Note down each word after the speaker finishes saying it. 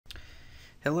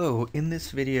Hello, in this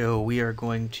video we are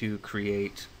going to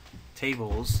create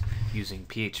tables using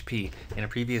PHP. In a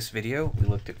previous video we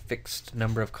looked at fixed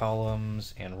number of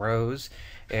columns and rows,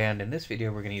 and in this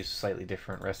video we're going to use a slightly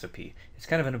different recipe. It's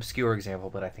kind of an obscure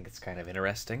example, but I think it's kind of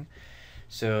interesting.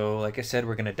 So like I said,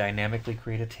 we're going to dynamically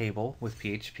create a table with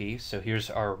PHP. So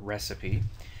here's our recipe.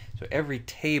 So every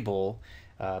table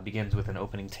begins with an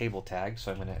opening table tag,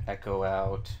 so I'm going to echo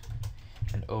out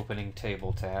an opening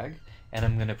table tag, and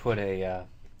I'm going to put a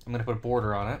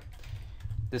border on it.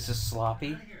 This is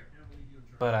sloppy,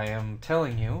 but I am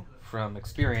telling you from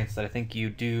experience that I think you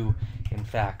do in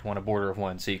fact want a border of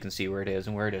one, so you can see where it is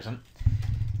and where it isn't.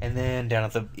 And then down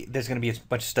at there's going to be a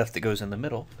bunch of stuff that goes in the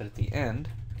middle, but at the end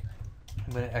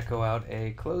I'm going to echo out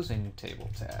a closing table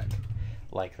tag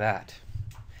like that.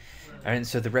 And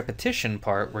so the repetition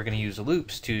part, we're going to use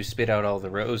loops to spit out all the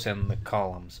rows and the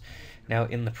columns. Now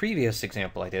in the previous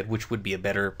example I did, which would be a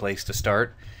better place to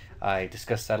start, I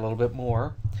discussed that a little bit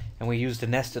more, and we used a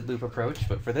nested loop approach,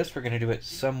 but for this we're going to do it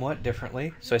somewhat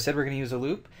differently. So I said we're going to use a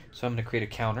loop, so I'm going to create a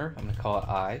counter, I'm going to call it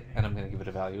I, and I'm going to give it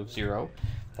a value of 0.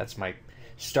 That's my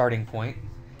starting point.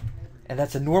 And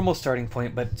that's a normal starting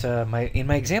point, but in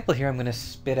my example here I'm going to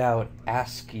spit out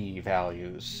ASCII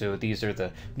values. So these are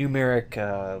the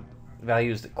numeric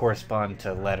values that correspond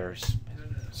to letters.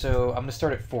 So I'm going to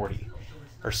start at 40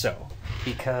 or so,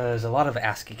 because a lot of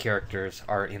ASCII characters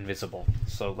are invisible,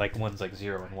 so like ones like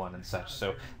 0 and 1 and such.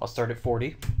 So I'll start at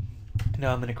 40.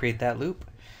 Now I'm going to create that loop.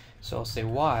 So I'll say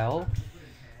while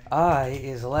I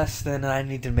is less than, I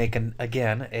need to make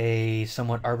again a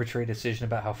somewhat arbitrary decision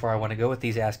about how far I want to go with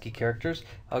these ASCII characters.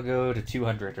 I'll go to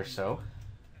 200 or so.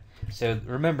 So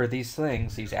remember, these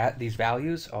things, these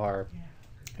values are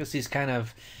just these kind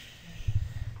of,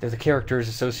 they're the characters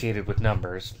associated with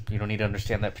numbers. You don't need to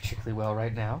understand that particularly well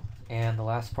right now. And the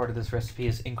last part of this recipe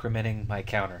is incrementing my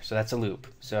counter. So that's a loop.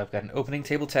 So I've got an opening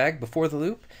table tag before the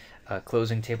loop, a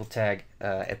closing table tag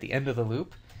at the end of the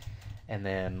loop, and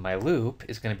then my loop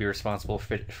is going to be responsible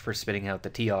for spitting out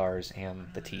the TRs and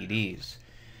the TDs.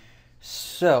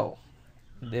 So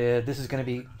this is going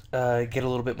to be get a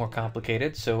little bit more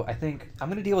complicated. So I think I'm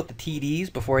going to deal with the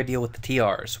TDs before I deal with the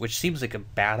TRs, which seems like a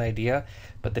bad idea,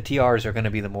 but the TRs are going to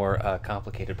be the more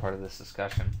complicated part of this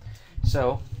discussion.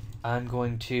 So I'm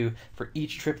going to, for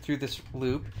each trip through this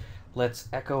loop, let's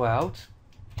echo out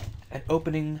an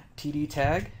opening TD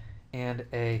tag and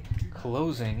a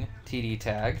closing TD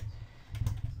tag,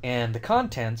 and the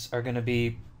contents are going to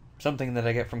be something that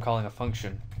I get from calling a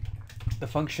function. The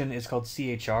function is called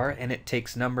CHR, and it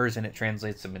takes numbers and it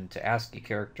translates them into ASCII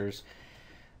characters.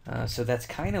 So that's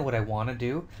kind of what I want to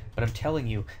do, but I'm telling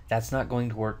you, that's not going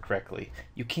to work correctly.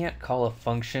 You can't call a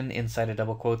function inside of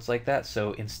double quotes like that,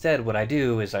 so instead what I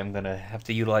do is I'm going to have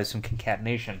to utilize some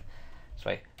concatenation. So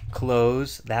I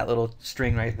close that little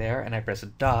string right there, and I press a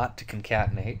dot to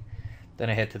concatenate. Then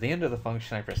I head to the end of the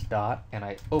function, I press dot, and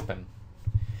I open.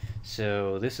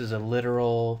 So this is a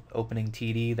literal opening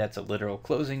TD, that's a literal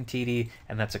closing TD,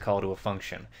 and that's a call to a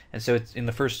function. And so it's in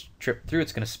the first trip through,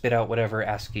 it's going to spit out whatever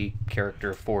ASCII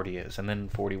character 40 is, and then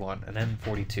 41, and then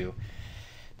 42.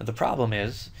 Now the problem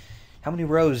is, how many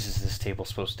rows is this table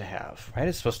supposed to have? Right?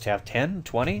 It's supposed to have 10,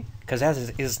 20? Because as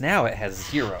it is now, it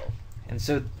has 0. And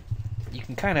so you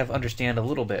can kind of understand a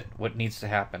little bit what needs to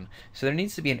happen. So there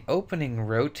needs to be an opening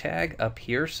row tag up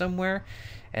here somewhere,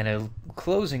 and a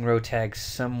closing row tag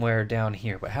somewhere down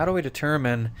here. But how do we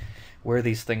determine where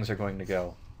these things are going to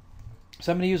go?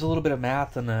 So I'm going to use a little bit of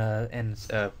math and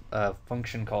a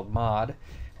function called mod,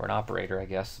 or an operator, I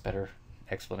guess, better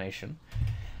explanation.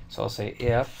 So I'll say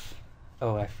if,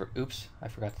 oops, I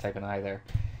forgot to type an I there.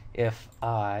 If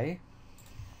I,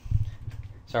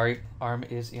 sorry, arm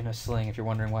is in a sling if you're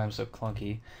wondering why I'm so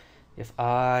clunky. If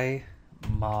I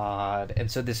mod,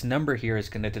 and so this number here is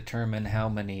going to determine how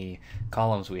many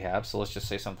columns we have. So let's just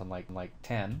say something like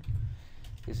 10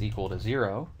 is equal to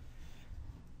 0.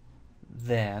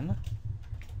 Then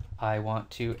I want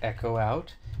to echo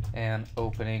out an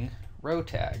opening row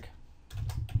tag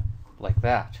like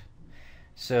that.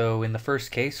 So in the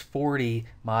first case, 40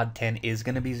 mod 10 is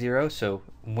going to be 0. So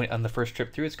on the first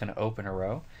trip through, it's going to open a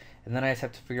row, and then I just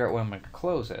have to figure out when I'm going to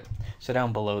close it. So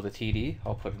down below the TD,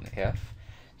 I'll put an if.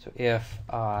 So if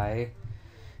I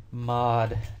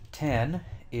mod 10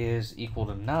 is equal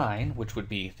to 9, which would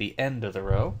be the end of the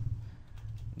row,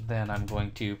 then I'm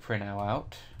going to print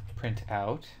out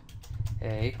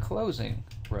a closing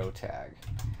row tag.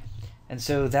 And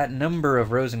so that number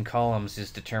of rows and columns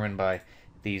is determined by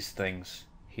these things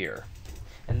here.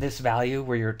 And this value,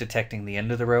 where you're detecting the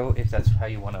end of the row, if that's how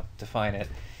you want to define it,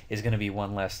 is going to be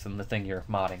one less than the thing you're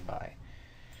modding by.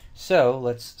 So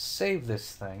let's save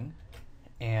this thing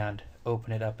and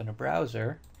open it up in a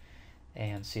browser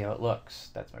and see how it looks.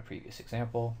 That's my previous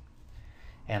example.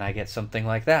 And I get something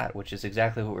like that, which is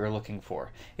exactly what we were looking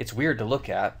for. It's weird to look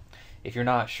at. If you're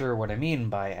not sure what I mean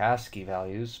by ASCII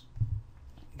values,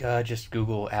 just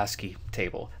Google ASCII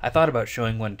table. I thought about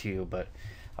showing one to you, but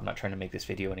I'm not trying to make this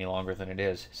video any longer than it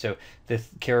is. So the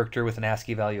character with an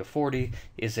ASCII value of 40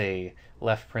 is a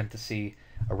left parenthesis,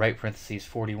 a right parenthesis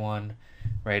 41,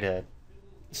 right? A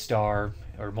star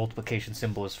or multiplication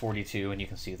symbol is 42, and you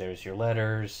can see there's your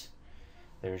letters,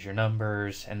 there's your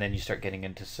numbers, and then you start getting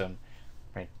into some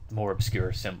more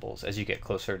obscure symbols as you get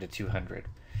closer to 200.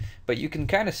 But you can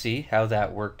kind of see how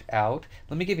that worked out.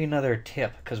 Let me give you another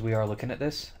tip, because we are looking at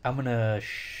this. I'm going to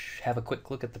have a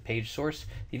quick look at the page source.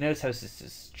 You notice how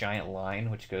this giant line,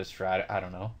 which goes for, I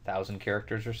don't know, 1,000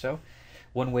 characters or so.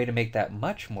 One way to make that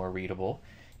much more readable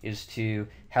is to,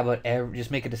 how about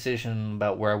just make a decision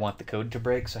about where I want the code to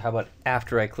break. So how about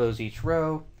after I close each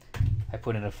row, I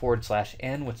put in a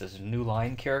 /n, which is a new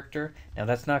line character. Now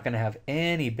that's not going to have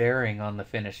any bearing on the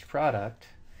finished product.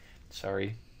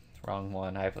 Sorry, wrong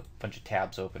one. I have a bunch of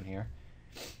tabs open here.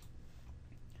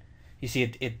 You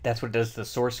see, that's what it does to the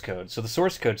source code. So the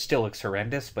source code still looks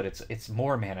horrendous, but it's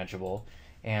more manageable.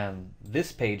 And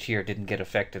this page here didn't get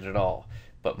affected at all.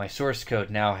 But my source code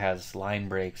now has line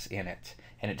breaks in it.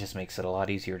 And it just makes it a lot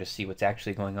easier to see what's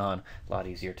actually going on, a lot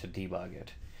easier to debug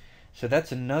it. So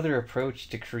that's another approach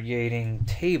to creating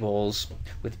tables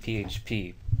with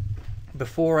PHP.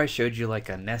 Before I showed you like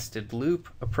a nested loop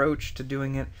approach to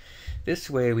doing it.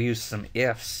 This way we use some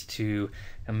ifs to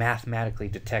mathematically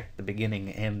detect the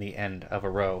beginning and the end of a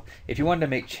row. If you wanted to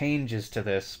make changes to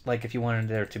this, like if you wanted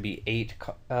there to be 8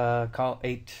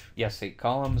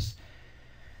 columns,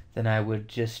 then I would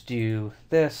just do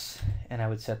this, and I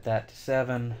would set that to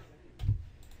 7,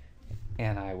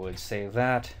 and I would save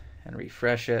that and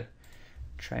refresh it.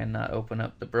 Try and not open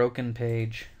up the broken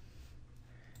page,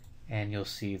 and you'll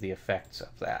see the effects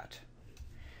of that.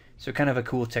 So kind of a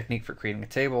cool technique for creating a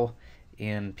table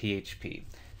in PHP.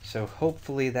 So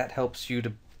hopefully that helps you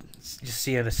to just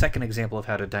see the second example of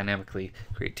how to dynamically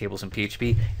create tables in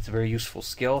PHP. It's a very useful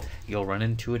skill. You'll run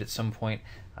into it at some point,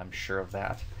 I'm sure of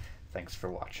that. Thanks for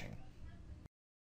watching.